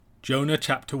Jonah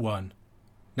chapter 1.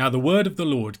 Now the word of the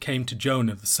Lord came to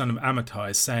Jonah the son of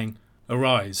Amittai, saying,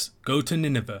 Arise, go to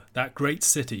Nineveh, that great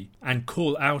city, and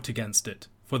call out against it,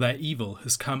 for their evil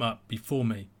has come up before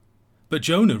me. But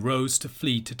Jonah rose to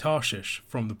flee to Tarshish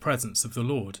from the presence of the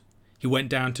Lord. He went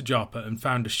down to Joppa and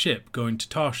found a ship going to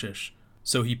Tarshish.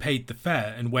 So he paid the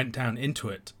fare and went down into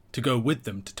it, to go with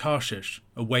them to Tarshish,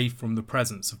 away from the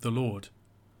presence of the Lord.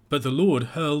 But the Lord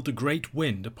hurled a great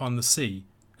wind upon the sea,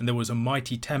 and there was a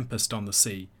mighty tempest on the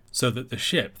sea, so that the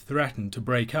ship threatened to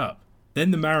break up.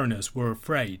 Then the mariners were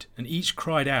afraid, and each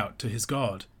cried out to his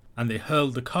God, and they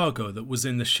hurled the cargo that was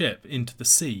in the ship into the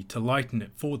sea to lighten it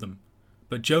for them.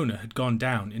 But Jonah had gone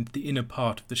down into the inner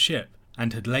part of the ship,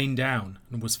 and had lain down,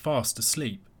 and was fast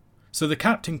asleep. So the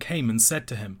captain came and said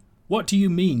to him, What do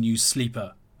you mean, you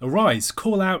sleeper? Arise,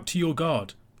 call out to your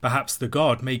God. Perhaps the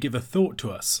God may give a thought to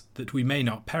us, that we may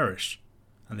not perish.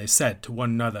 And they said to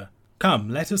one another,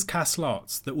 Come, let us cast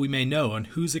lots, that we may know on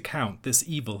whose account this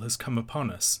evil has come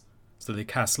upon us. So they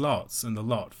cast lots, and the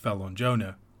lot fell on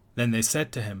Jonah. Then they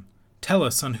said to him, Tell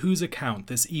us on whose account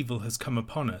this evil has come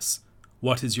upon us.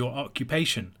 What is your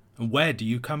occupation, and where do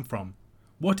you come from?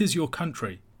 What is your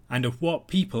country, and of what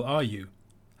people are you?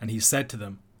 And he said to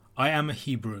them, I am a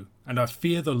Hebrew, and I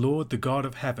fear the Lord the God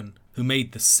of heaven, who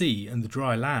made the sea and the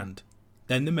dry land.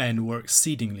 Then the men were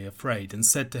exceedingly afraid, and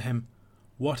said to him,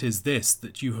 What is this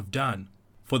that you have done?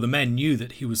 For the men knew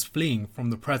that he was fleeing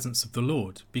from the presence of the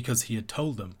Lord, because he had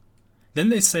told them. Then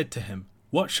they said to him,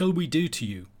 What shall we do to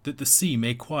you, that the sea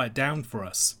may quiet down for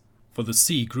us? For the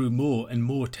sea grew more and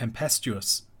more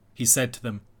tempestuous. He said to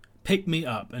them, Pick me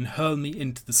up and hurl me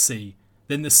into the sea,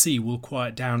 then the sea will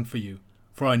quiet down for you.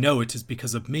 For I know it is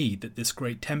because of me that this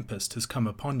great tempest has come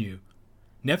upon you.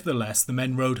 Nevertheless the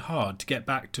men rowed hard to get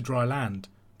back to dry land,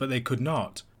 but they could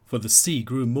not, for the sea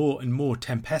grew more and more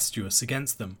tempestuous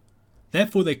against them.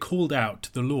 Therefore they called out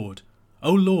to the Lord,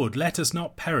 O Lord, let us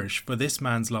not perish for this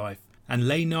man's life, and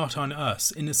lay not on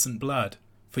us innocent blood.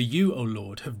 For you, O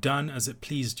Lord, have done as it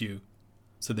pleased you.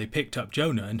 So they picked up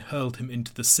Jonah and hurled him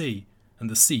into the sea, and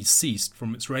the sea ceased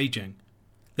from its raging.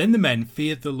 Then the men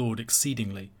feared the Lord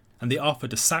exceedingly, and they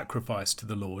offered a sacrifice to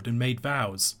the Lord and made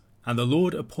vows. And the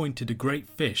Lord appointed a great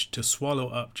fish to swallow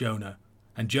up Jonah,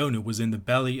 and Jonah was in the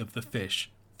belly of the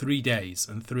fish 3 days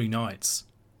and 3 nights.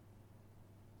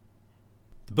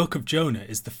 The book of Jonah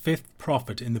is the 5th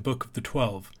prophet in the book of the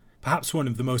 12, perhaps one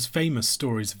of the most famous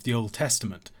stories of the Old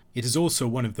Testament. It is also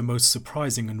one of the most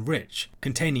surprising and rich,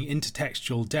 containing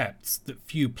intertextual depths that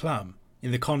few plumb.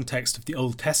 In the context of the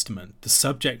Old Testament, the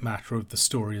subject matter of the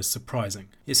story is surprising.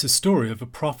 It's a story of a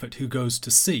prophet who goes to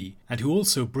sea, and who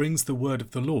also brings the word of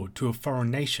the Lord to a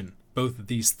foreign nation. Both of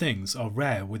these things are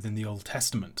rare within the Old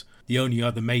Testament. The only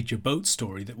other major boat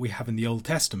story that we have in the Old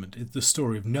Testament is the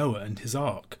story of Noah and his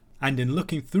ark. And in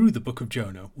looking through the book of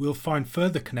Jonah, we'll find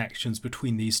further connections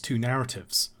between these two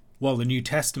narratives. While the New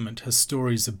Testament has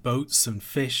stories of boats and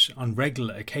fish on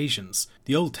regular occasions,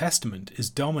 the Old Testament is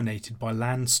dominated by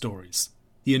land stories.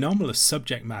 The anomalous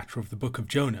subject matter of the book of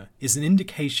Jonah is an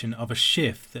indication of a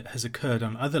shift that has occurred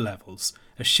on other levels,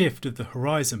 a shift of the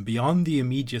horizon beyond the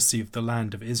immediacy of the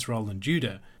land of Israel and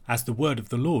Judah, as the word of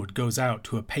the Lord goes out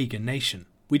to a pagan nation.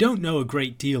 We don't know a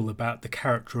great deal about the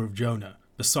character of Jonah,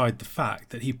 beside the fact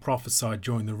that he prophesied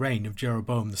during the reign of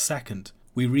Jeroboam II.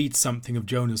 We read something of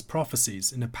Jonah's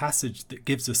prophecies in a passage that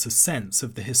gives us a sense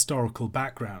of the historical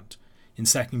background, in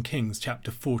 2 Kings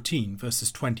chapter 14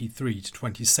 verses 23 to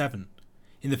 27.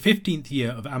 In the 15th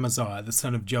year of Amaziah the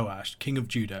son of Joash, king of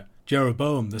Judah,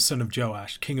 Jeroboam the son of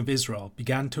Joash, king of Israel,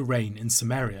 began to reign in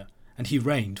Samaria, and he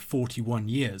reigned 41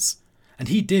 years. And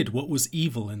he did what was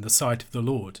evil in the sight of the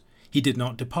Lord. He did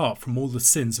not depart from all the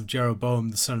sins of Jeroboam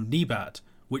the son of Nebat,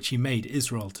 which he made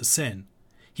Israel to sin.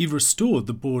 He restored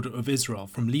the border of Israel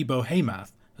from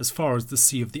Lebo-Hamath as far as the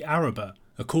sea of the Arabah,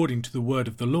 according to the word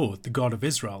of the Lord, the God of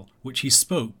Israel, which he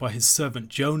spoke by his servant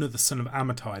Jonah the son of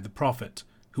Amittai the prophet,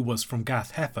 who was from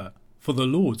Gath-hepher. For the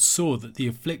Lord saw that the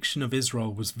affliction of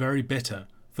Israel was very bitter,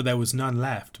 for there was none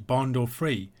left, bond or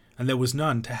free, and there was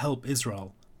none to help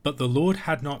Israel. But the Lord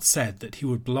had not said that he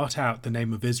would blot out the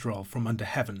name of Israel from under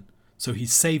heaven, so he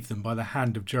saved them by the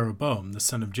hand of Jeroboam the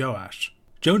son of Joash.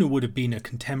 Jonah would have been a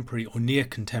contemporary or near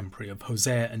contemporary of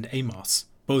Hosea and Amos,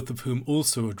 both of whom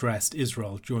also addressed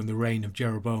Israel during the reign of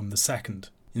Jeroboam II.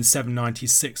 In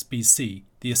 796 BC,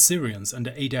 the Assyrians under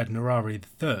Adad-nirari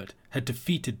III had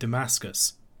defeated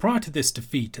Damascus. Prior to this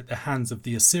defeat at the hands of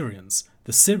the Assyrians,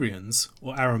 the Syrians,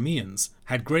 or Arameans,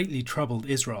 had greatly troubled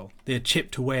Israel. They had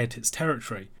chipped away at its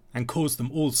territory and caused them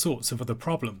all sorts of other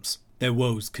problems. Their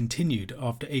woes continued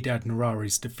after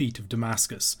Adad-nirari's defeat of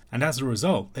Damascus, and as a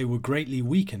result they were greatly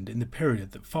weakened in the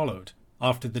period that followed.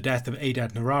 After the death of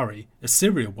Adad-Nirari,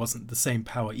 Assyria wasn't the same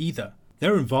power either.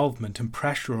 Their involvement and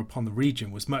pressure upon the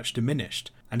region was much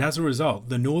diminished, and as a result,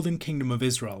 the northern kingdom of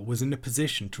Israel was in a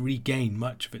position to regain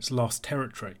much of its lost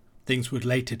territory. Things would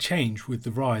later change with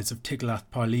the rise of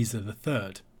Tiglath-Pileser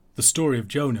III. The story of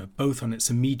Jonah, both on its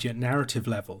immediate narrative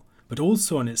level, but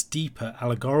also on its deeper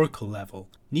allegorical level,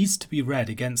 needs to be read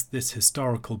against this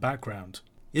historical background.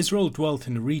 Israel dwelt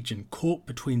in a region caught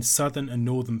between southern and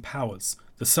northern powers.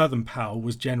 The southern power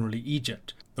was generally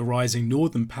Egypt. The rising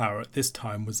northern power at this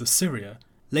time was Assyria,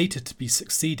 later to be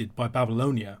succeeded by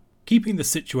Babylonia. Keeping the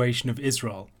situation of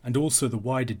Israel and also the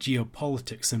wider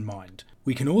geopolitics in mind,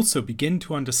 we can also begin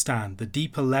to understand the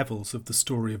deeper levels of the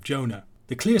story of Jonah.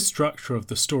 The clear structure of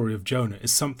the story of Jonah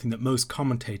is something that most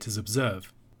commentators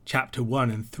observe. Chapter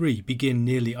 1 and 3 begin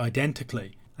nearly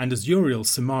identically, and as Uriel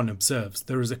Simon observes,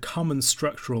 there is a common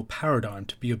structural paradigm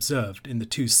to be observed in the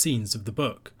two scenes of the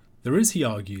book. There is, he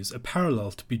argues, a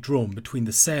parallel to be drawn between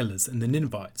the sailors and the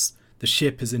Ninevites. The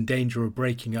ship is in danger of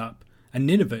breaking up, and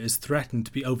Nineveh is threatened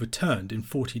to be overturned in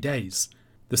 40 days.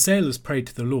 The sailors pray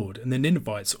to the Lord, and the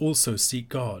Ninevites also seek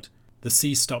God. The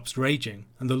sea stops raging,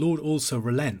 and the Lord also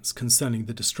relents concerning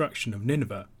the destruction of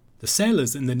Nineveh. The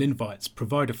sailors and the Ninevites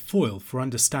provide a foil for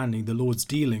understanding the Lord's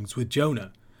dealings with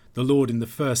Jonah. The Lord in the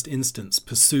first instance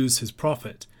pursues his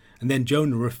prophet, and then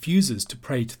Jonah refuses to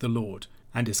pray to the Lord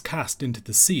and is cast into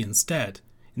the sea instead.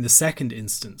 In the second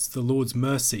instance, the Lord's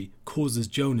mercy causes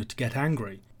Jonah to get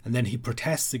angry, and then he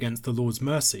protests against the Lord's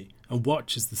mercy and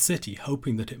watches the city,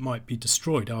 hoping that it might be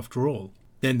destroyed after all.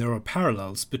 Then there are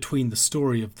parallels between the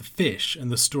story of the fish and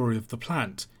the story of the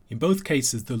plant. In both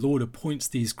cases, the Lord appoints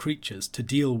these creatures to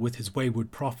deal with his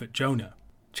wayward prophet Jonah.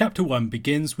 Chapter 1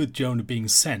 begins with Jonah being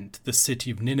sent to the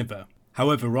city of Nineveh.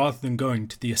 However, rather than going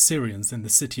to the Assyrians and the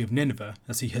city of Nineveh,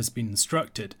 as he has been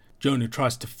instructed, Jonah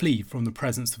tries to flee from the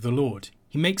presence of the Lord.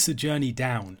 He makes a journey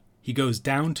down. He goes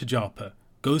down to Joppa,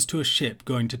 goes to a ship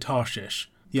going to Tarshish,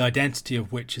 the identity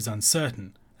of which is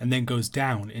uncertain, and then goes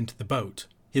down into the boat.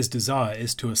 His desire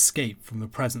is to escape from the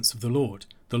presence of the Lord.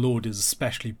 The Lord is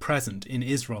especially present in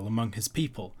Israel among his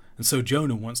people, and so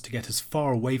Jonah wants to get as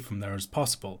far away from there as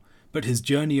possible. But his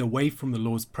journey away from the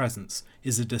Lord's presence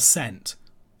is a descent.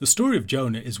 The story of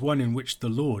Jonah is one in which the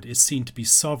Lord is seen to be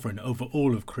sovereign over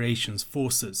all of creation's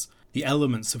forces. The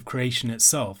elements of creation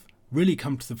itself really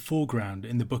come to the foreground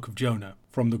in the book of Jonah,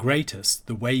 from the greatest,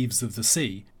 the waves of the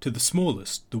sea, to the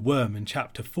smallest, the worm in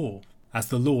chapter 4. As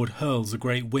the Lord hurls a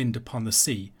great wind upon the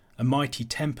sea, a mighty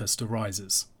tempest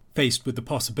arises. Faced with the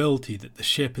possibility that the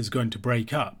ship is going to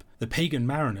break up, the pagan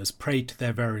mariners pray to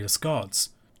their various gods.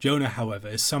 Jonah, however,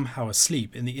 is somehow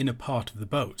asleep in the inner part of the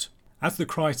boat. As the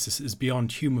crisis is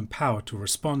beyond human power to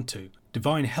respond to,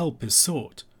 divine help is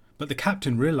sought, but the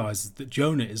captain realizes that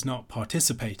Jonah is not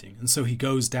participating, and so he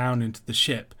goes down into the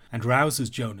ship and rouses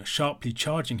Jonah, sharply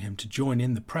charging him to join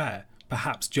in the prayer.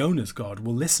 Perhaps Jonah's God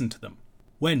will listen to them.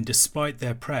 When, despite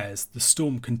their prayers, the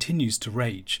storm continues to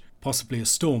rage, possibly a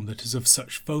storm that is of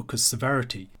such focused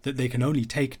severity that they can only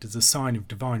take it as a sign of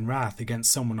divine wrath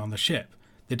against someone on the ship,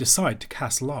 they decide to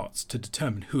cast lots to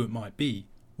determine who it might be.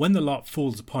 When the lot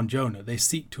falls upon Jonah, they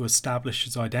seek to establish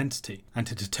his identity and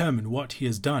to determine what he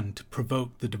has done to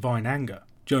provoke the divine anger.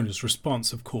 Jonah's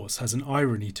response, of course, has an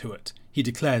irony to it. He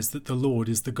declares that the Lord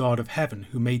is the God of heaven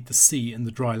who made the sea and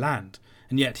the dry land,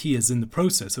 and yet he is in the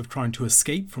process of trying to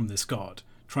escape from this God,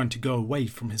 trying to go away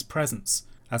from his presence.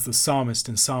 As the psalmist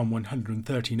in Psalm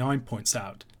 139 points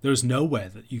out, there is nowhere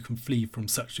that you can flee from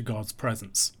such a God's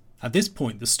presence. At this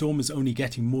point, the storm is only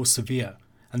getting more severe,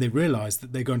 and they realize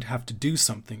that they're going to have to do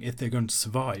something if they're going to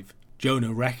survive.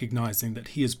 Jonah, recognizing that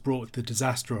he has brought the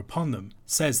disaster upon them,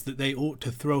 says that they ought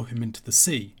to throw him into the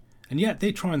sea, and yet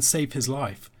they try and save his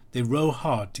life. They row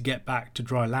hard to get back to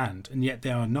dry land, and yet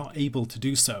they are not able to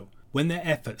do so. When their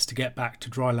efforts to get back to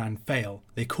dry land fail,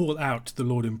 they call out to the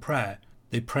Lord in prayer.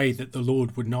 They pray that the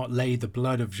Lord would not lay the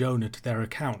blood of Jonah to their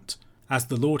account. As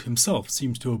the Lord himself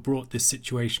seems to have brought this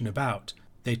situation about,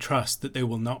 they trust that they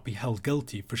will not be held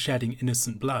guilty for shedding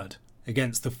innocent blood.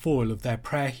 Against the foil of their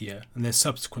prayer here and their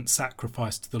subsequent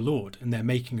sacrifice to the Lord and their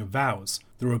making of vows,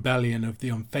 the rebellion of the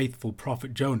unfaithful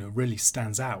prophet Jonah really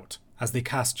stands out. As they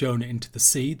cast Jonah into the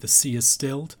sea is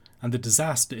stilled and the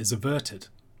disaster is averted.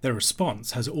 Their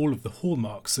response has all of the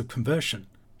hallmarks of conversion.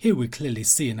 Here we clearly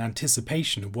see an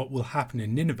anticipation of what will happen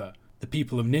in Nineveh. The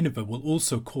people of Nineveh will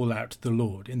also call out to the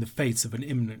Lord in the face of an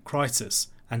imminent crisis,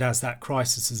 and as that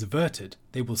crisis is averted,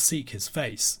 they will seek his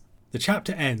face. The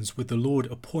chapter ends with the Lord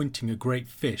appointing a great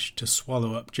fish to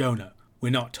swallow up Jonah.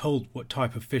 We're not told what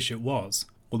type of fish it was,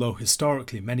 although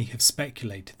historically many have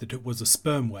speculated that it was a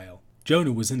sperm whale.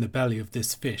 Jonah was in the belly of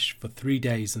this fish for 3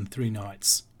 days and 3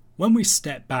 nights. When we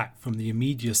step back from the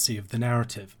immediacy of the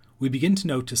narrative, we begin to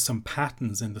notice some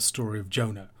patterns in the story of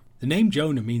Jonah. The name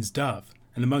Jonah means dove,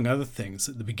 and among other things,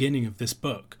 at the beginning of this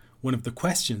book, one of the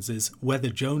questions is whether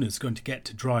Jonah is going to get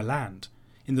to dry land.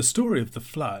 In the story of the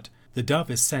flood, the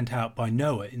dove is sent out by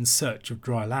Noah in search of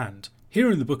dry land. Here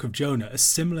in the book of Jonah, a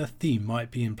similar theme might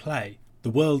be in play.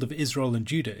 The world of Israel and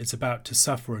Judah is about to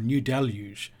suffer a new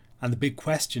deluge, and the big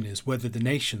question is whether the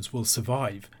nations will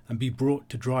survive and be brought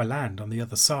to dry land on the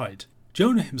other side.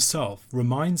 Jonah himself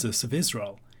reminds us of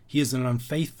Israel. He is an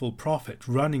unfaithful prophet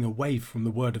running away from the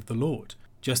word of the Lord,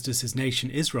 just as his nation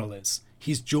Israel is.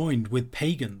 He's joined with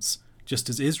pagans, just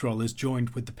as Israel is joined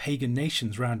with the pagan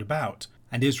nations round about.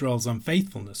 And Israel's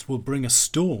unfaithfulness will bring a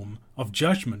storm of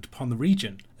judgment upon the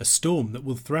region, a storm that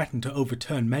will threaten to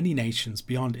overturn many nations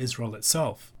beyond Israel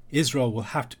itself. Israel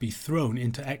will have to be thrown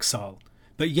into exile.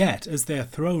 But yet, as they are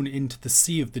thrown into the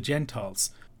sea of the Gentiles,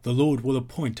 the Lord will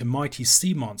appoint a mighty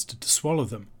sea monster to swallow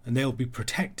them, and they will be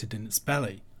protected in its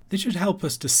belly. This should help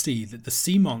us to see that the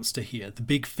sea monster here, the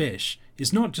big fish,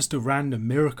 is not just a random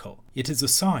miracle. It is a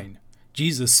sign.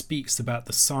 Jesus speaks about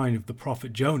the sign of the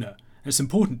prophet Jonah. It's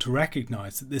important to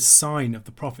recognize that this sign of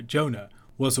the prophet Jonah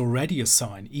was already a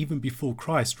sign even before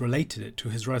Christ related it to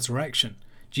his resurrection.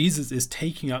 Jesus is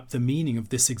taking up the meaning of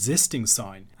this existing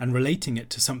sign and relating it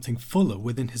to something fuller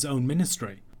within his own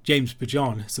ministry. James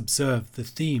Pajon has observed the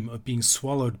theme of being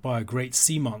swallowed by a great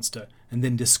sea monster and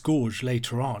then disgorged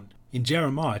later on. In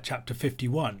Jeremiah chapter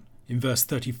 51, in verse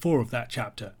 34 of that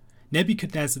chapter,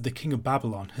 Nebuchadnezzar the king of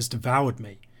Babylon has devoured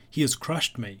me. He has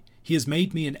crushed me. He has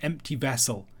made me an empty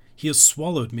vessel. He has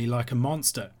swallowed me like a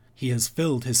monster. He has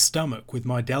filled his stomach with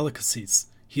my delicacies.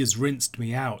 He has rinsed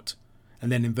me out.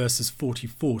 And then in verses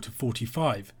 44 to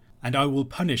 45, and I will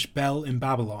punish Bel in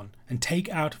Babylon, and take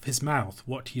out of his mouth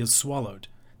what he has swallowed.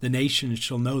 The nations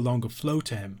shall no longer flow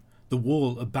to him. The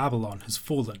wall of Babylon has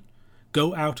fallen.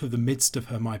 Go out of the midst of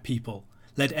her, my people.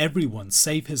 Let everyone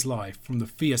save his life from the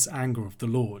fierce anger of the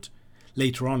Lord.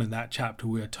 Later on in that chapter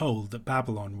we are told that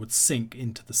Babylon would sink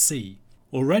into the sea.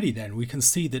 Already then we can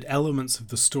see that elements of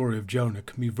the story of Jonah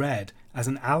can be read as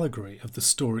an allegory of the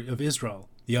story of Israel.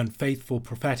 The unfaithful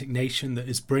prophetic nation that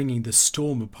is bringing the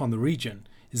storm upon the region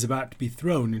is about to be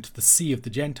thrown into the sea of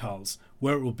the Gentiles,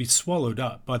 where it will be swallowed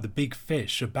up by the big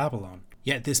fish of Babylon.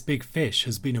 Yet this big fish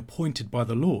has been appointed by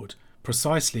the Lord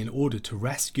precisely in order to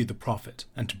rescue the prophet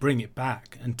and to bring it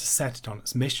back and to set it on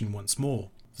its mission once more.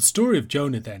 The story of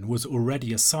Jonah then was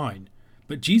already a sign,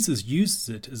 but Jesus uses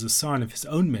it as a sign of his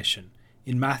own mission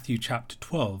in Matthew chapter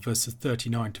 12 verses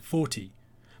 39 to 40.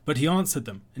 But he answered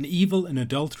them, An evil and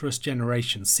adulterous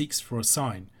generation seeks for a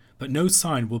sign, but no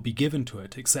sign will be given to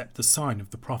it except the sign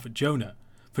of the prophet Jonah.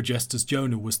 For just as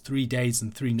Jonah was 3 days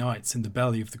and 3 nights in the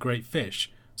belly of the great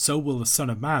fish, so will the Son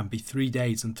of Man be 3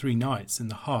 days and 3 nights in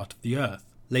the heart of the earth.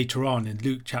 Later on in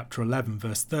Luke chapter 11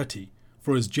 verse 30,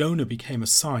 For as Jonah became a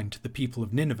sign to the people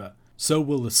of Nineveh, so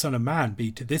will the Son of Man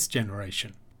be to this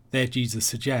generation. There Jesus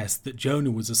suggests that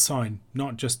Jonah was a sign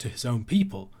not just to his own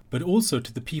people, but also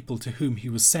to the people to whom he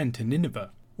was sent in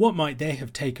Nineveh. What might they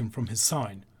have taken from his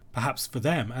sign? Perhaps for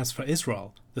them, as for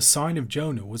Israel, the sign of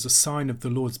Jonah was a sign of the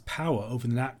Lord's power over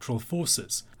the natural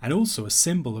forces, and also a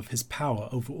symbol of his power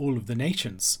over all of the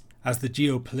nations. As the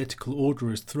geopolitical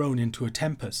order is thrown into a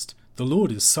tempest, the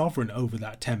Lord is sovereign over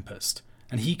that tempest,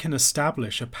 and he can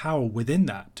establish a power within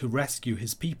that to rescue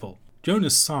his people.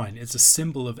 Jonah's sign is a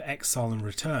symbol of exile and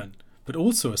return, but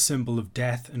also a symbol of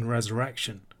death and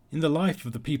resurrection. In the life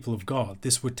of the people of God,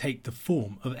 this would take the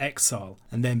form of exile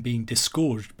and then being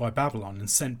disgorged by Babylon and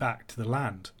sent back to the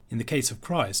land. In the case of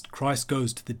Christ, Christ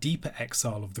goes to the deeper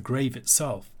exile of the grave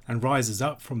itself and rises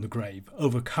up from the grave,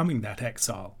 overcoming that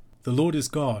exile. The Lord is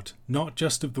God, not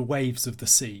just of the waves of the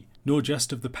sea, nor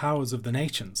just of the powers of the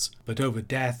nations, but over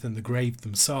death and the grave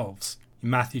themselves. In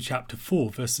Matthew chapter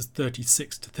 4, verses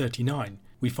 36 to 39,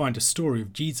 we find a story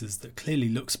of Jesus that clearly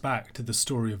looks back to the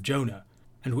story of Jonah,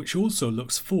 and which also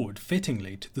looks forward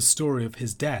fittingly to the story of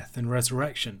his death and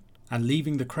resurrection. And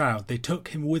leaving the crowd, they took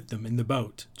him with them in the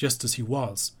boat, just as he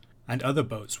was, and other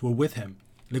boats were with him.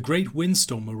 And a great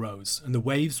windstorm arose, and the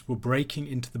waves were breaking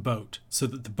into the boat, so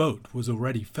that the boat was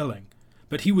already filling.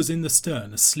 But he was in the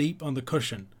stern, asleep on the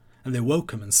cushion. And they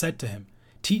woke him and said to him,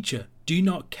 Teacher, do you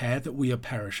not care that we are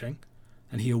perishing?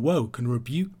 And he awoke and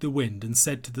rebuked the wind and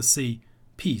said to the sea,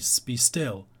 Peace, be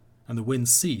still. And the wind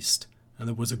ceased, and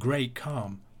there was a great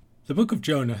calm. The book of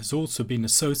Jonah has also been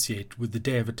associated with the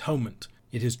Day of Atonement.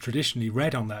 It is traditionally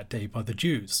read on that day by the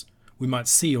Jews. We might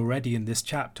see already in this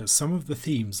chapter some of the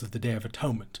themes of the Day of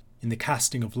Atonement. In the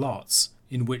casting of lots,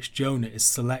 in which Jonah is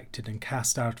selected and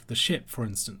cast out of the ship, for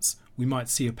instance, we might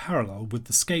see a parallel with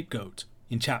the scapegoat.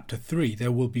 In chapter 3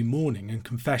 there will be mourning and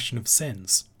confession of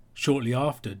sins. Shortly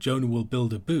after, Jonah will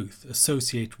build a booth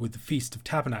associated with the Feast of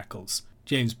Tabernacles.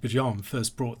 James Bajon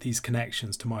first brought these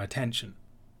connections to my attention.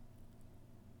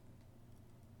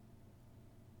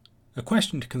 A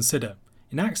question to consider.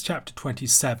 In Acts chapter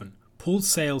 27, Paul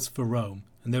sails for Rome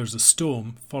and there is a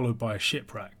storm followed by a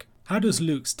shipwreck. How does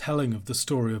Luke's telling of the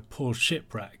story of Paul's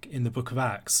shipwreck in the book of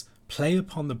Acts play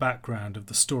upon the background of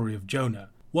the story of Jonah?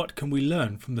 What can we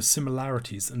learn from the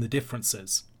similarities and the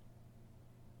differences?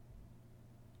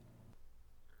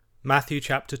 Matthew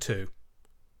chapter 2.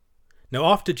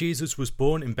 Now after Jesus was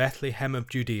born in Bethlehem of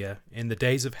Judea in the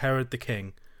days of Herod the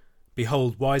king,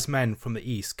 behold, wise men from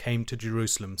the east came to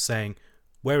Jerusalem, saying,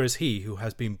 Where is he who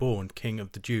has been born King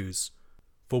of the Jews?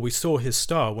 For we saw his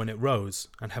star when it rose,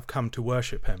 and have come to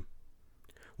worship him.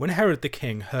 When Herod the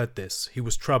king heard this, he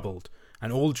was troubled,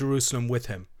 and all Jerusalem with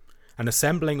him. And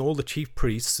assembling all the chief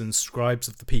priests and scribes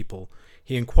of the people,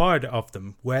 he inquired of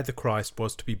them where the Christ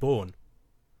was to be born.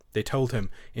 They told him,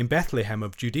 In Bethlehem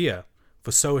of Judea,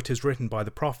 for so it is written by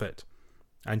the prophet.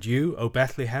 And you, O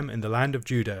Bethlehem, in the land of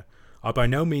Judah, are by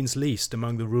no means least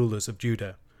among the rulers of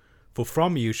Judah. For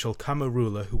from you shall come a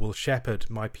ruler who will shepherd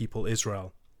my people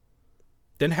Israel.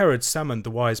 Then Herod summoned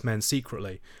the wise men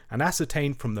secretly, and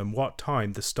ascertained from them what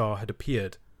time the star had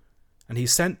appeared. And he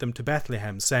sent them to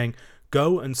Bethlehem, saying,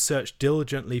 Go and search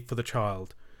diligently for the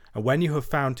child, and when you have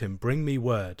found him, bring me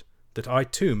word, that I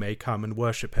too may come and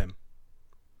worship him.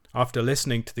 After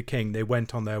listening to the king, they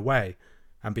went on their way,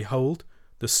 and behold,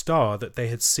 the star that they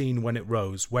had seen when it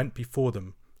rose went before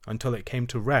them, until it came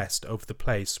to rest over the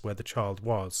place where the child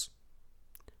was.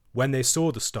 When they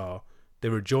saw the star, they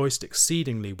rejoiced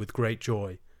exceedingly with great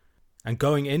joy. And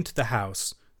going into the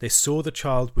house, they saw the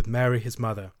child with Mary his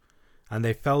mother, and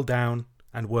they fell down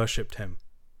and worshipped him.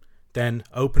 Then,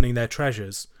 opening their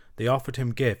treasures, they offered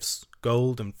him gifts,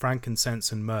 gold and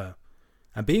frankincense and myrrh.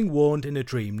 And being warned in a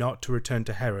dream not to return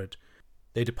to Herod,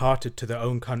 they departed to their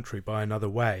own country by another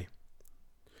way.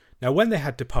 Now when they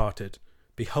had departed,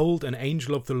 behold, an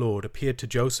angel of the Lord appeared to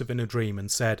Joseph in a dream,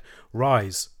 and said,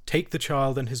 Rise, take the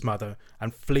child and his mother,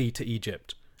 and flee to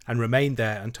Egypt, and remain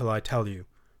there until I tell you,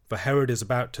 for Herod is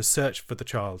about to search for the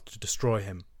child to destroy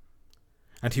him.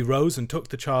 And he rose and took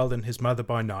the child and his mother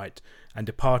by night, and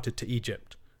departed to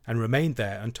Egypt, and remained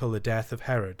there until the death of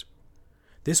Herod.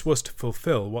 This was to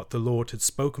fulfill what the Lord had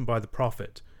spoken by the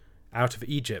prophet, Out of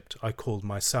Egypt I called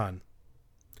my son.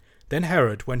 Then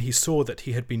Herod, when he saw that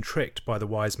he had been tricked by the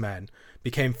wise men,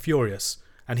 became furious,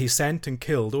 and he sent and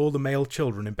killed all the male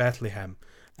children in Bethlehem,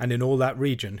 and in all that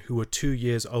region who were 2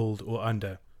 years old or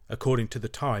under, according to the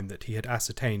time that he had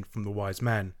ascertained from the wise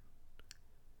men.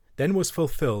 Then was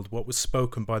fulfilled what was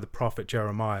spoken by the prophet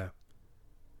Jeremiah.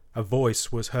 A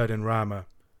voice was heard in Ramah,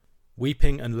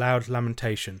 weeping and loud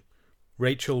lamentation,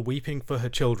 Rachel weeping for her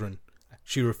children.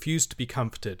 She refused to be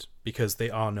comforted, because they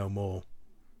are no more.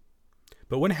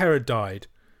 But when Herod died,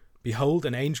 behold,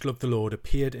 an angel of the Lord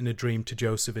appeared in a dream to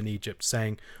Joseph in Egypt,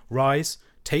 saying, Rise,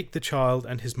 take the child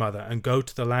and his mother, and go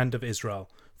to the land of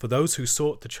Israel, for those who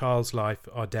sought the child's life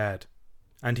are dead.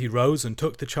 And he rose and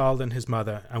took the child and his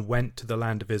mother, and went to the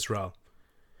land of Israel.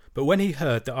 But when he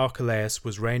heard that Archelaus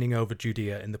was reigning over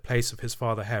Judea in the place of his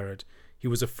father Herod, he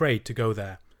was afraid to go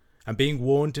there. And being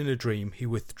warned in a dream, he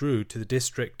withdrew to the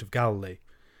district of Galilee.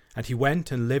 And he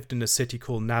went and lived in a city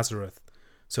called Nazareth,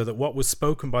 so that what was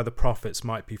spoken by the prophets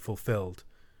might be fulfilled,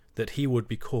 that he would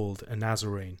be called a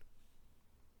Nazarene.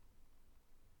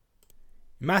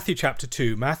 In Matthew chapter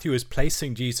 2, Matthew is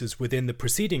placing Jesus within the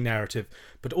preceding narrative,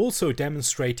 but also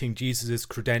demonstrating Jesus'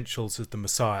 credentials as the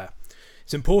Messiah.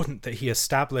 It's important that he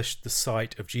established the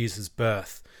site of Jesus'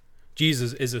 birth.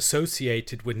 Jesus is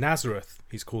associated with Nazareth.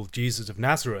 He's called Jesus of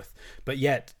Nazareth, but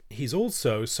yet he's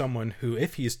also someone who,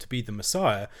 if he is to be the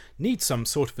Messiah, needs some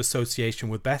sort of association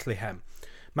with Bethlehem.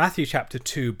 Matthew chapter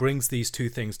 2 brings these two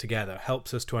things together,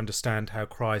 helps us to understand how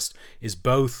Christ is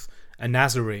both a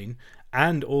Nazarene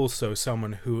and also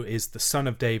someone who is the son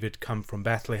of David come from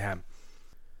Bethlehem.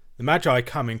 The Magi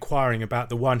come inquiring about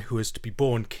the one who is to be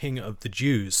born King of the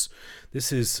Jews.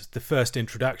 This is the first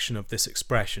introduction of this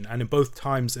expression, and in both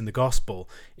times in the Gospel,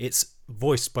 it's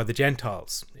voiced by the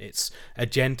Gentiles. It's a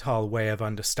Gentile way of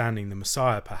understanding the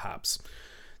Messiah, perhaps.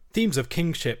 Themes of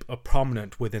kingship are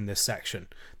prominent within this section.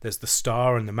 There's the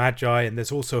star and the Magi, and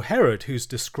there's also Herod, who's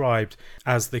described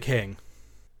as the king.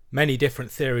 Many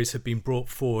different theories have been brought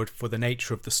forward for the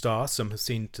nature of the star. Some have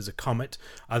seen it as a comet,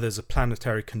 others a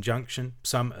planetary conjunction,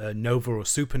 some a nova or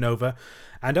supernova,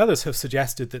 and others have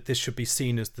suggested that this should be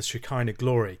seen as the Shekinah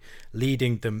glory,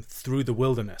 leading them through the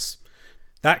wilderness.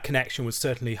 That connection would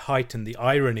certainly heighten the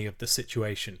irony of the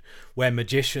situation, where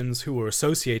magicians who were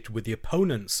associated with the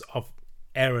opponents of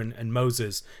Aaron and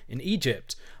Moses in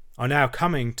Egypt, are now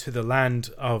coming to the land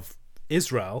of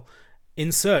Israel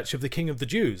in search of the king of the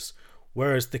Jews,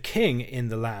 whereas the king in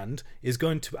the land is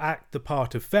going to act the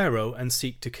part of Pharaoh and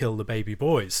seek to kill the baby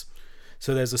boys.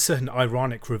 So there's a certain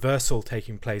ironic reversal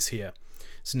taking place here.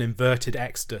 It's an inverted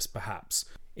exodus, perhaps.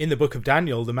 In the book of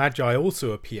Daniel, the Magi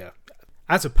also appear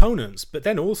as opponents, but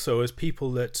then also as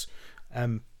people that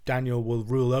Daniel will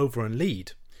rule over and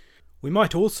lead. We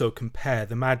might also compare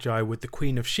the Magi with the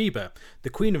Queen of Sheba. The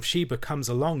Queen of Sheba comes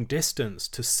a long distance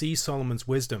to see Solomon's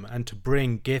wisdom and to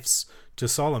bring gifts to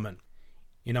Solomon.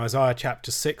 In Isaiah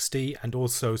chapter 60 and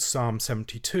also Psalm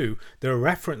 72, there are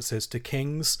references to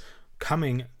kings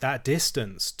coming that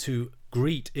distance to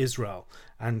greet Israel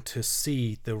and to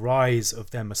see the rise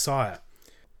of their Messiah.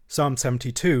 Psalm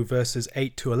 72 verses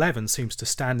 8 to 11 seems to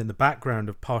stand in the background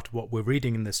of part of what we're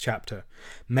reading in this chapter.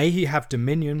 May he have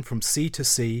dominion from sea to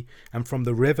sea and from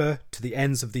the river to the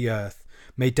ends of the earth.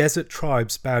 May desert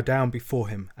tribes bow down before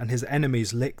him and his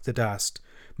enemies lick the dust.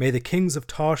 May the kings of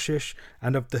Tarshish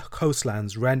and of the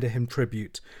coastlands render him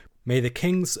tribute. May the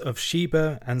kings of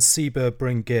Sheba and Seba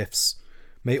bring gifts.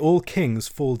 May all kings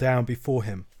fall down before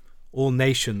him. All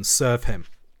nations serve him.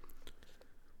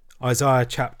 Isaiah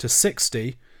chapter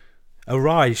 60.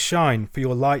 Arise, shine, for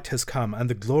your light has come, and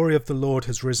the glory of the Lord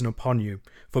has risen upon you.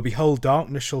 For behold,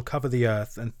 darkness shall cover the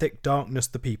earth, and thick darkness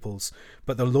the peoples.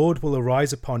 But the Lord will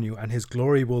arise upon you, and his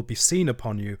glory will be seen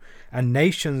upon you, and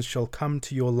nations shall come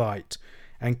to your light,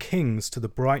 and kings to the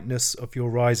brightness of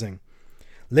your rising.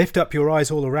 Lift up your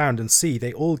eyes all around, and see,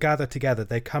 they all gather together,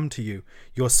 they come to you.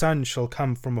 Your sons shall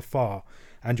come from afar,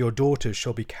 and your daughters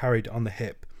shall be carried on the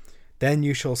hip. Then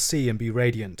you shall see and be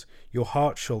radiant, your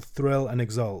heart shall thrill and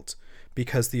exult.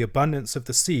 Because the abundance of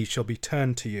the sea shall be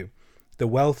turned to you. The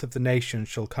wealth of the nations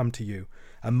shall come to you.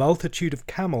 A multitude of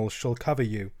camels shall cover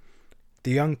you.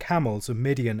 The young camels of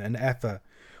Midian and Ephah.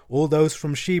 All those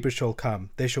from Sheba shall come.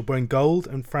 They shall bring gold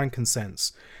and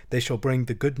frankincense. They shall bring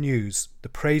the good news, the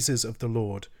praises of the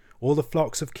Lord. All the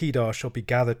flocks of Kedar shall be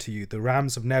gathered to you. The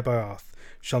rams of Nebaioth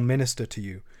shall minister to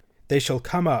you. They shall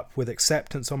come up with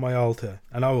acceptance on my altar,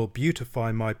 and I will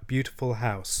beautify my beautiful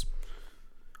house.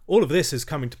 All of this is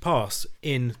coming to pass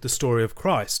in the story of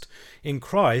Christ. In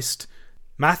Christ,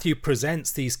 Matthew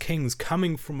presents these kings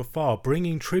coming from afar,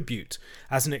 bringing tribute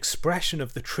as an expression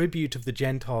of the tribute of the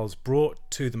Gentiles brought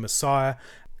to the Messiah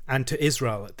and to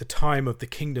Israel at the time of the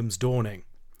kingdom's dawning.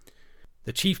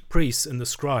 The chief priests and the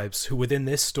scribes, who within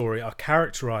this story are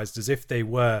characterized as if they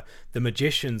were the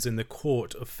magicians in the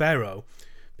court of Pharaoh,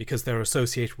 because they're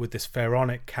associated with this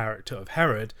pharaonic character of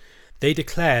Herod, they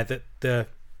declare that the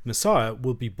Messiah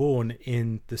will be born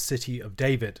in the city of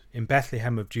David, in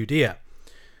Bethlehem of Judea.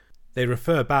 They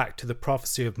refer back to the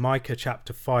prophecy of Micah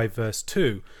chapter 5 verse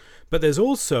 2, but there's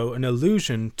also an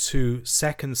allusion to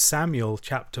 2 Samuel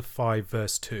chapter 5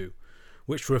 verse 2,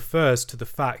 which refers to the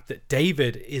fact that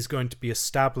David is going to be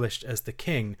established as the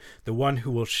king, the one who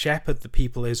will shepherd the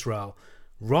people Israel,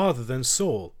 rather than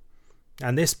Saul.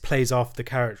 And this plays off the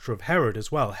character of Herod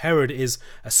as well. Herod is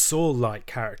a Saul-like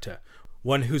character,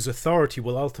 one whose authority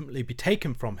will ultimately be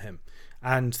taken from him,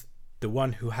 and the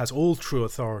one who has all true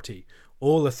authority,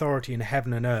 all authority in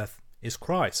heaven and earth, is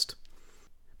Christ.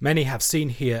 Many have seen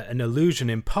here an allusion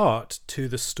in part to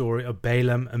the story of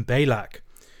Balaam and Balak.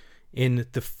 In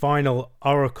the final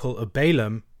oracle of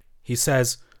Balaam, he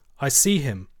says, I see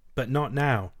him, but not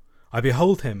now. I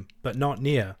behold him, but not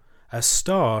near. A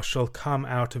star shall come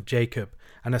out of Jacob,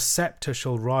 and a scepter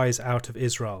shall rise out of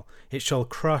Israel. It shall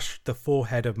crush the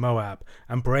forehead of Moab,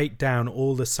 and break down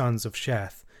all the sons of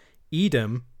Sheth.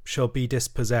 Edom shall be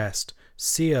dispossessed.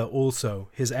 Seir also,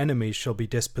 his enemies, shall be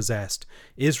dispossessed.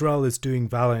 Israel is doing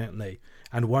valiantly,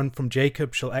 and one from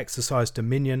Jacob shall exercise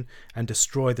dominion and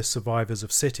destroy the survivors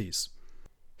of cities.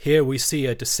 Here we see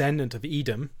a descendant of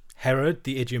Edom, Herod,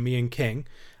 the Idumean king,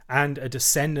 and a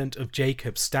descendant of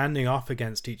Jacob standing off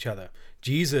against each other.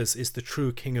 Jesus is the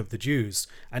true king of the Jews,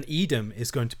 and Edom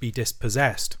is going to be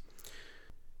dispossessed.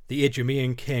 The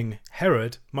Idumean king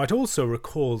Herod might also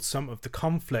recall some of the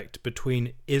conflict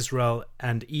between Israel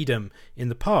and Edom in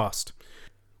the past.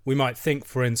 We might think,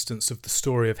 for instance, of the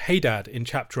story of Hadad in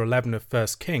chapter 11 of 1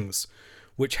 Kings,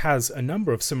 which has a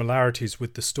number of similarities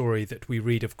with the story that we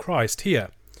read of Christ here.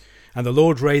 And the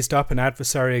Lord raised up an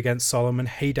adversary against Solomon,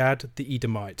 Hadad the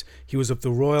Edomite. He was of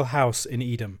the royal house in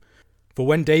Edom. For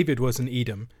when David was in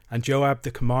Edom, and Joab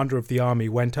the commander of the army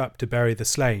went up to bury the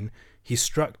slain, he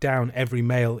struck down every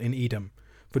male in Edom.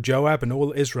 For Joab and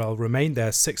all Israel remained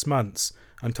there 6 months,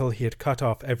 until he had cut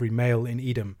off every male in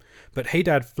Edom. But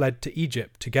Hadad fled to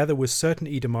Egypt, together with certain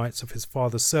Edomites of his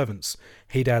father's servants,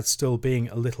 Hadad still being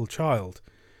a little child.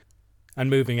 And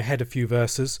moving ahead a few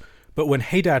verses, But when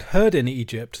Hadad heard in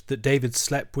Egypt that David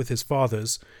slept with his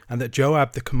fathers, and that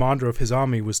Joab the commander of his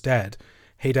army was dead,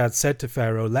 Hadad said to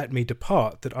Pharaoh, "Let me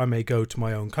depart, that I may go to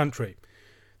my own country."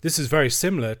 This is very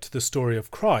similar to the story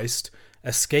of Christ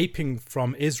escaping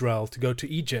from Israel to go to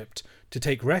Egypt to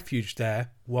take refuge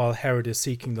there while Herod is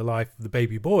seeking the life of the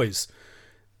baby boys.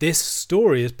 This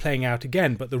story is playing out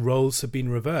again, but the roles have been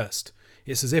reversed.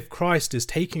 It's as if Christ is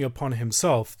taking upon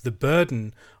himself the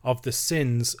burden of the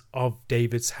sins of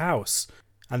David's house.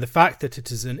 And the fact that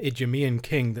it is an Idumean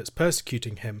king that's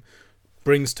persecuting him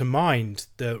brings to mind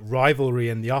the rivalry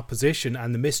and the opposition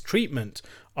and the mistreatment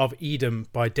of Edom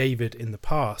by David in the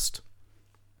past.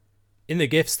 In the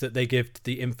gifts that they give to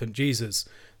the infant Jesus,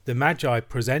 the Magi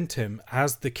present him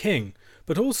as the king,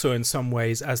 but also in some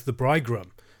ways as the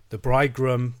bridegroom. The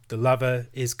bridegroom, the lover,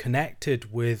 is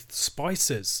connected with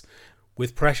spices,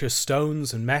 with precious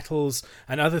stones and metals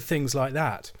and other things like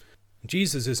that.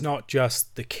 Jesus is not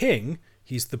just the king,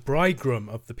 he's the bridegroom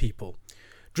of the people.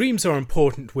 Dreams are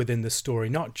important within the story,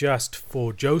 not just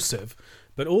for Joseph,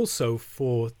 but also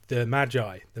for the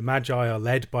Magi. The Magi are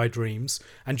led by dreams,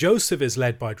 and Joseph is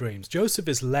led by dreams. Joseph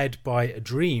is led by a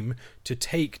dream to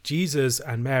take Jesus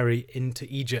and Mary into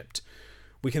Egypt.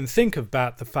 We can think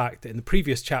about the fact that in the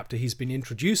previous chapter he's been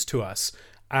introduced to us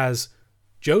as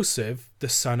Joseph, the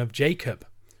son of Jacob.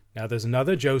 Now there's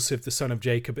another Joseph, the son of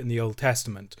Jacob in the Old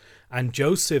Testament, and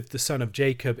Joseph, the son of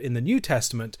Jacob in the New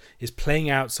Testament is playing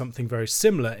out something very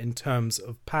similar in terms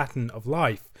of pattern of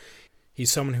life.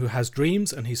 He's someone who has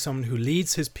dreams, and he's someone who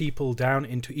leads his people down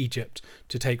into Egypt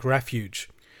to take refuge.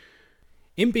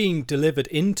 In being delivered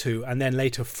into and then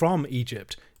later from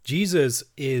Egypt, Jesus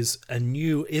is a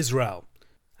new Israel.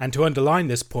 And to underline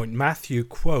this point, Matthew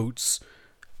quotes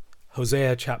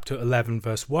Hosea chapter 11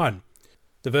 verse 1.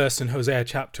 The verse in Hosea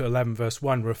chapter 11 verse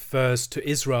 1 refers to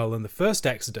Israel in the first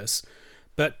Exodus,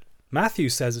 but Matthew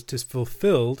says it is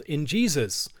fulfilled in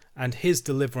Jesus and his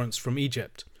deliverance from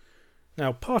Egypt.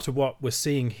 Now, part of what we're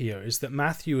seeing here is that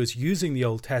Matthew is using the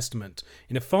Old Testament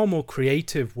in a far more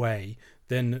creative way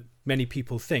than many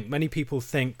people think. Many people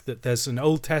think that there's an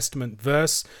Old Testament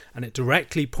verse and it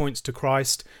directly points to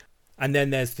Christ, and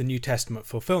then there's the New Testament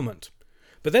fulfillment.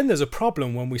 But then there's a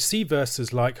problem when we see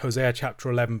verses like Hosea chapter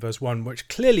 11 verse 1, which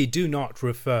clearly do not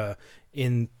refer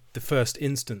in the first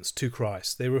instance to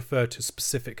Christ. They refer to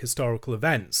specific historical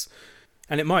events.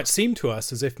 And it might seem to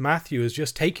us as if Matthew is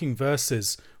just taking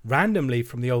verses randomly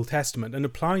from the Old Testament and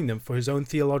applying them for his own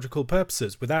theological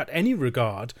purposes without any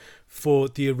regard for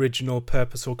the original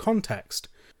purpose or context.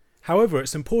 However,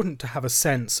 it's important to have a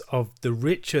sense of the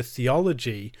richer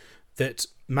theology that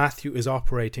Matthew is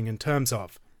operating in terms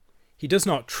of. He does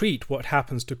not treat what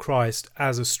happens to Christ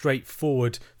as a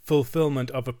straightforward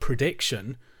fulfillment of a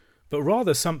prediction, but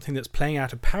rather something that's playing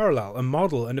out a parallel, a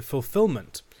model, and a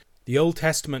fulfillment. The Old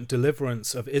Testament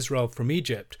deliverance of Israel from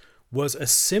Egypt was a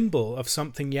symbol of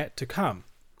something yet to come.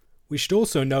 We should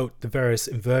also note the various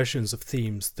inversions of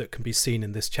themes that can be seen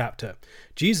in this chapter.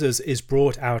 Jesus is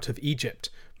brought out of Egypt,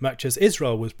 much as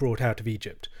Israel was brought out of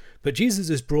Egypt. But Jesus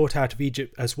is brought out of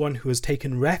Egypt as one who has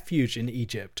taken refuge in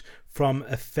Egypt from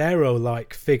a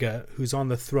Pharaoh-like figure who's on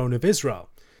the throne of Israel.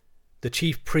 The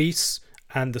chief priests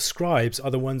and the scribes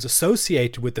are the ones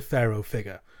associated with the Pharaoh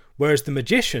figure, whereas the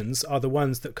magicians are the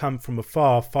ones that come from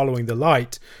afar following the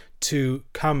light to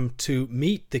come to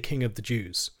meet the King of the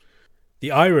Jews.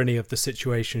 The irony of the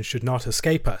situation should not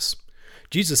escape us.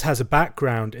 Jesus has a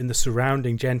background in the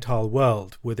surrounding Gentile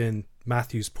world within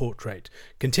Matthew's portrait,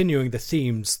 continuing the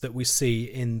themes that we see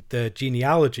in the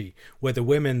genealogy, where the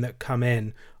women that come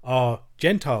in are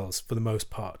Gentiles for the most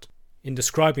part. In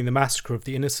describing the massacre of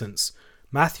the innocents,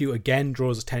 Matthew again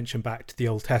draws attention back to the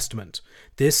Old Testament.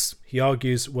 This, he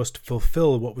argues, was to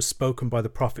fulfill what was spoken by the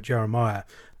prophet Jeremiah.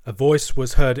 A voice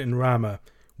was heard in Ramah,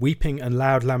 weeping and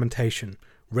loud lamentation,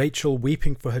 Rachel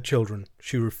weeping for her children.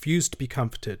 She refused to be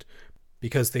comforted,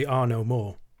 because they are no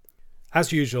more.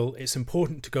 As usual, it's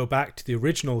important to go back to the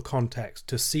original context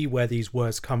to see where these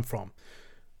words come from.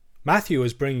 Matthew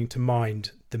is bringing to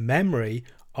mind the memory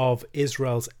of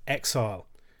Israel's exile.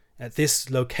 At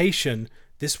this location,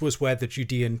 this was where the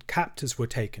Judean captives were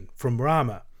taken, from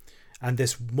Ramah. And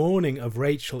this mourning of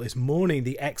Rachel is mourning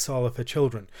the exile of her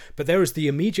children. But there is the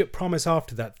immediate promise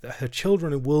after that her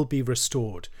children will be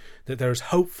restored, that there is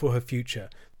hope for her future,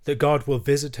 that God will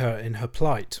visit her in her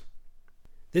plight.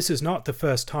 This is not the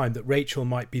first time that Rachel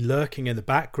might be lurking in the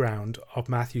background of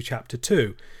Matthew chapter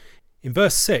 2. In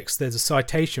verse 6, there's a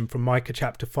citation from Micah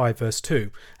chapter 5 verse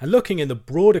 2, and looking in the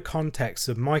broader context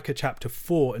of Micah chapter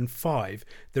 4 and 5,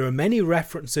 there are many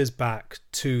references back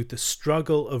to the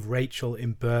struggle of Rachel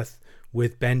in birth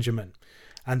with Benjamin,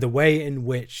 and the way in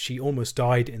which she almost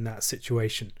died in that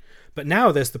situation. But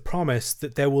now there's the promise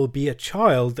that there will be a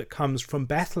child that comes from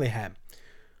Bethlehem.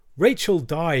 Rachel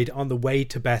died on the way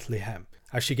to Bethlehem,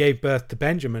 as she gave birth to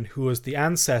Benjamin, who was the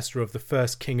ancestor of the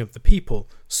first king of the people,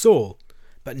 Saul.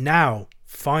 But now,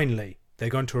 finally, they're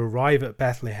going to arrive at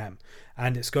Bethlehem,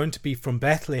 and it's going to be from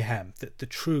Bethlehem that the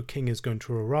true king is going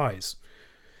to arise.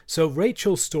 So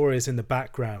Rachel's story is in the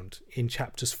background in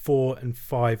chapters 4 and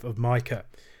 5 of Micah.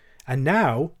 And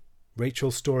now,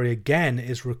 Rachel's story again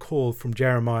is recalled from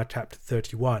Jeremiah chapter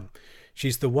 31.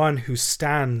 She's the one who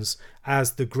stands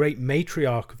as the great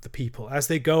matriarch of the people as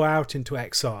they go out into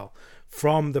exile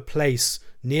from the place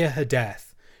near her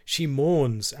death. She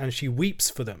mourns and she weeps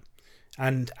for them.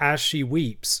 And as she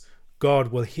weeps,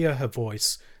 God will hear her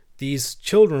voice. These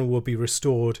children will be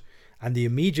restored. And the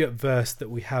immediate verse that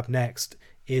we have next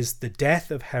is the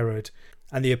death of Herod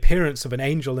and the appearance of an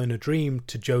angel in a dream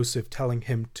to Joseph telling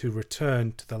him to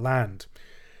return to the land.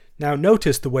 Now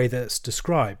notice the way that it's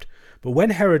described. But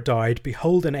when Herod died,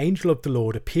 behold, an angel of the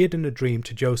Lord appeared in a dream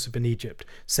to Joseph in Egypt,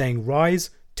 saying, Rise,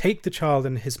 take the child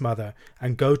and his mother,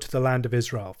 and go to the land of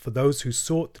Israel, for those who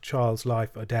sought the child's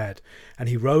life are dead. And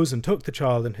he rose and took the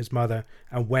child and his mother,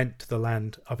 and went to the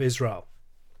land of Israel.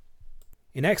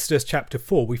 In Exodus chapter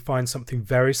 4, we find something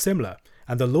very similar.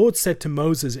 And the Lord said to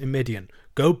Moses in Midian,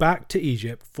 Go back to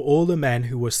Egypt, for all the men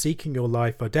who were seeking your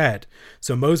life are dead.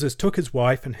 So Moses took his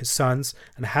wife and his sons,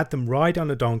 and had them ride on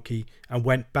a donkey, and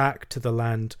went back to the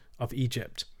land of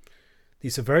Egypt.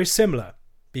 These are very similar,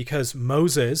 because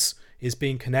Moses is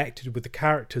being connected with the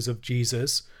characters of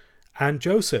Jesus and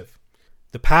Joseph.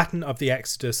 The pattern of the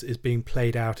Exodus is being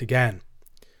played out again.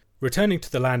 Returning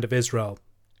to the land of Israel,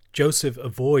 Joseph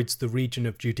avoids the region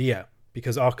of Judea,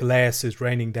 because Archelaus is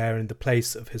reigning there in the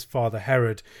place of his father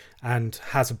Herod and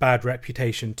has a bad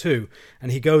reputation too,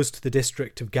 and he goes to the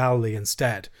district of Galilee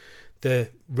instead. The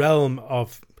realm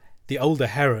of the older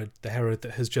Herod, the Herod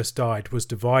that has just died, was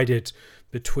divided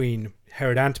between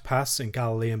Herod Antipas in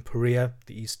Galilee and Perea,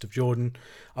 the east of Jordan,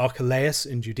 Archelaus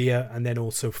in Judea, and then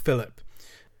also Philip.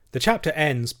 The chapter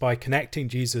ends by connecting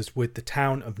Jesus with the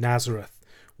town of Nazareth,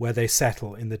 where they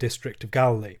settle in the district of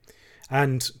Galilee.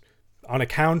 And on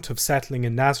account of settling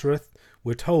in Nazareth,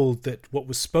 we're told that what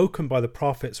was spoken by the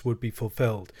prophets would be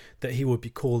fulfilled, that he would be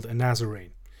called a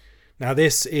Nazarene. Now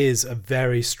this is a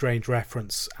very strange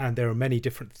reference, and there are many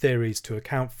different theories to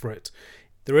account for it.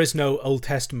 There is no Old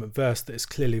Testament verse that is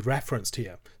clearly referenced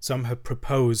here. Some have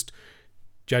proposed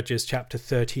Judges chapter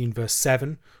 13 verse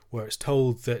 7, where it's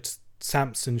told that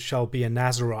Samson shall be a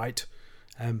Nazarite,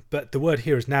 but the word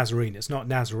here is Nazarene, it's not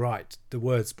Nazarite. The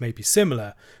words may be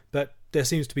similar, but there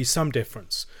seems to be some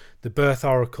difference. The birth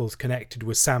oracles connected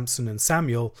with Samson and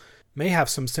Samuel may have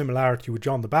some similarity with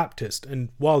John the Baptist, and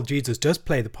while Jesus does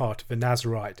play the part of a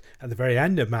Nazarite at the very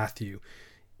end of Matthew,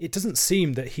 it doesn't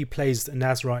seem that he plays a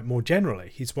Nazarite more generally.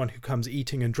 He's one who comes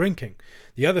eating and drinking.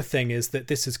 The other thing is that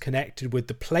this is connected with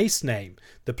the place name,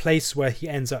 the place where he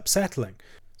ends up settling.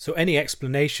 So any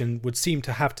explanation would seem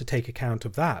to have to take account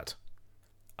of that.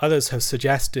 Others have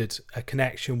suggested a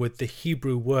connection with the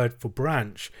Hebrew word for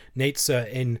branch, Netzer,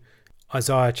 in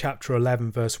Isaiah chapter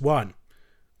 11 verse 1.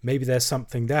 Maybe there's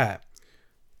something there.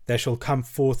 There shall come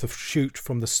forth a shoot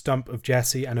from the stump of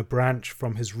Jesse, and a branch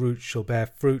from his root shall bear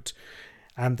fruit.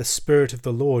 And the Spirit of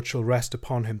the Lord shall rest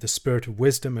upon him, the Spirit of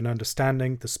wisdom and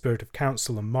understanding, the Spirit of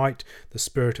counsel and might, the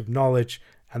Spirit of knowledge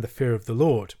and the fear of the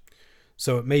Lord.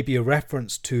 So it may be a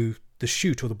reference to the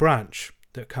shoot or the branch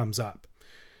that comes up.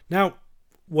 Now,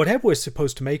 whatever we're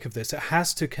supposed to make of this, it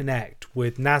has to connect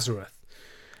with Nazareth.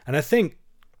 And I think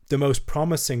the most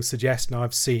promising suggestion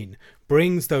I've seen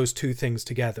brings those two things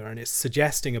together, and it's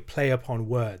suggesting a play upon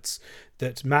words,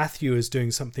 that Matthew is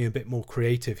doing something a bit more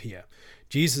creative here.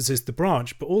 Jesus is the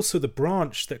branch, but also the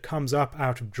branch that comes up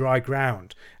out of dry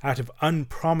ground, out of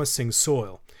unpromising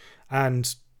soil.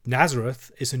 And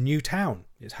Nazareth is a new town.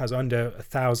 It has under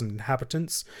 1,000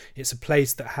 inhabitants. It's a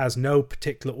place that has no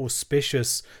particular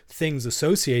auspicious things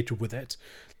associated with it.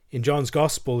 In John's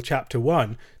Gospel, chapter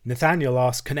 1, Nathanael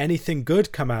asks, can anything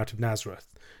good come out of Nazareth?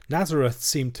 Nazareth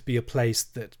seemed to be a place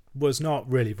that was not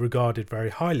really regarded very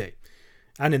highly.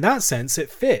 And in that sense, it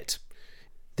fit.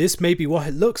 This may be what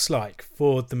it looks like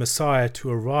for the Messiah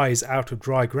to arise out of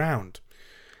dry ground.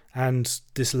 And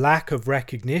this lack of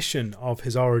recognition of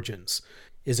his origins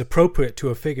is appropriate to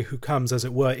a figure who comes, as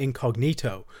it were,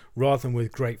 incognito, rather than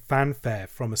with great fanfare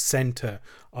from a centre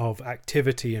of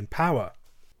activity and power.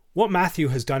 What Matthew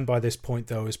has done by this point,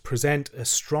 though, is present a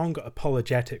strong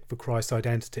apologetic for Christ's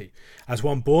identity, as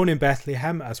one born in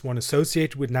Bethlehem, as one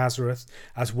associated with Nazareth,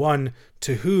 as one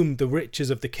to whom the riches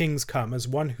of the kings come, as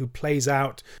one who plays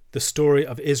out the story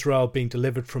of Israel being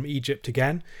delivered from Egypt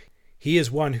again. He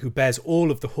is one who bears all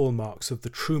of the hallmarks of the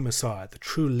true Messiah, the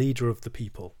true leader of the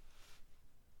people.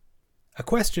 A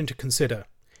question to consider.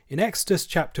 In Exodus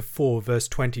chapter 4, verse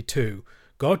 22,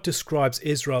 God describes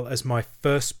Israel as my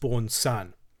firstborn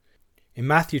son. In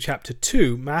Matthew chapter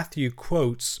 2, Matthew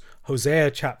quotes Hosea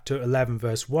chapter 11,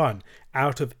 verse 1,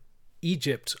 "Out of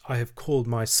Egypt I have called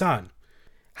my son."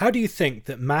 How do you think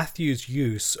that Matthew's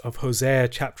use of Hosea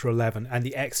chapter 11 and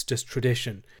the Exodus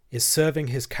tradition is serving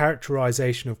his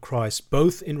characterization of Christ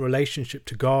both in relationship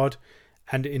to God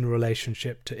and in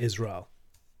relationship to Israel?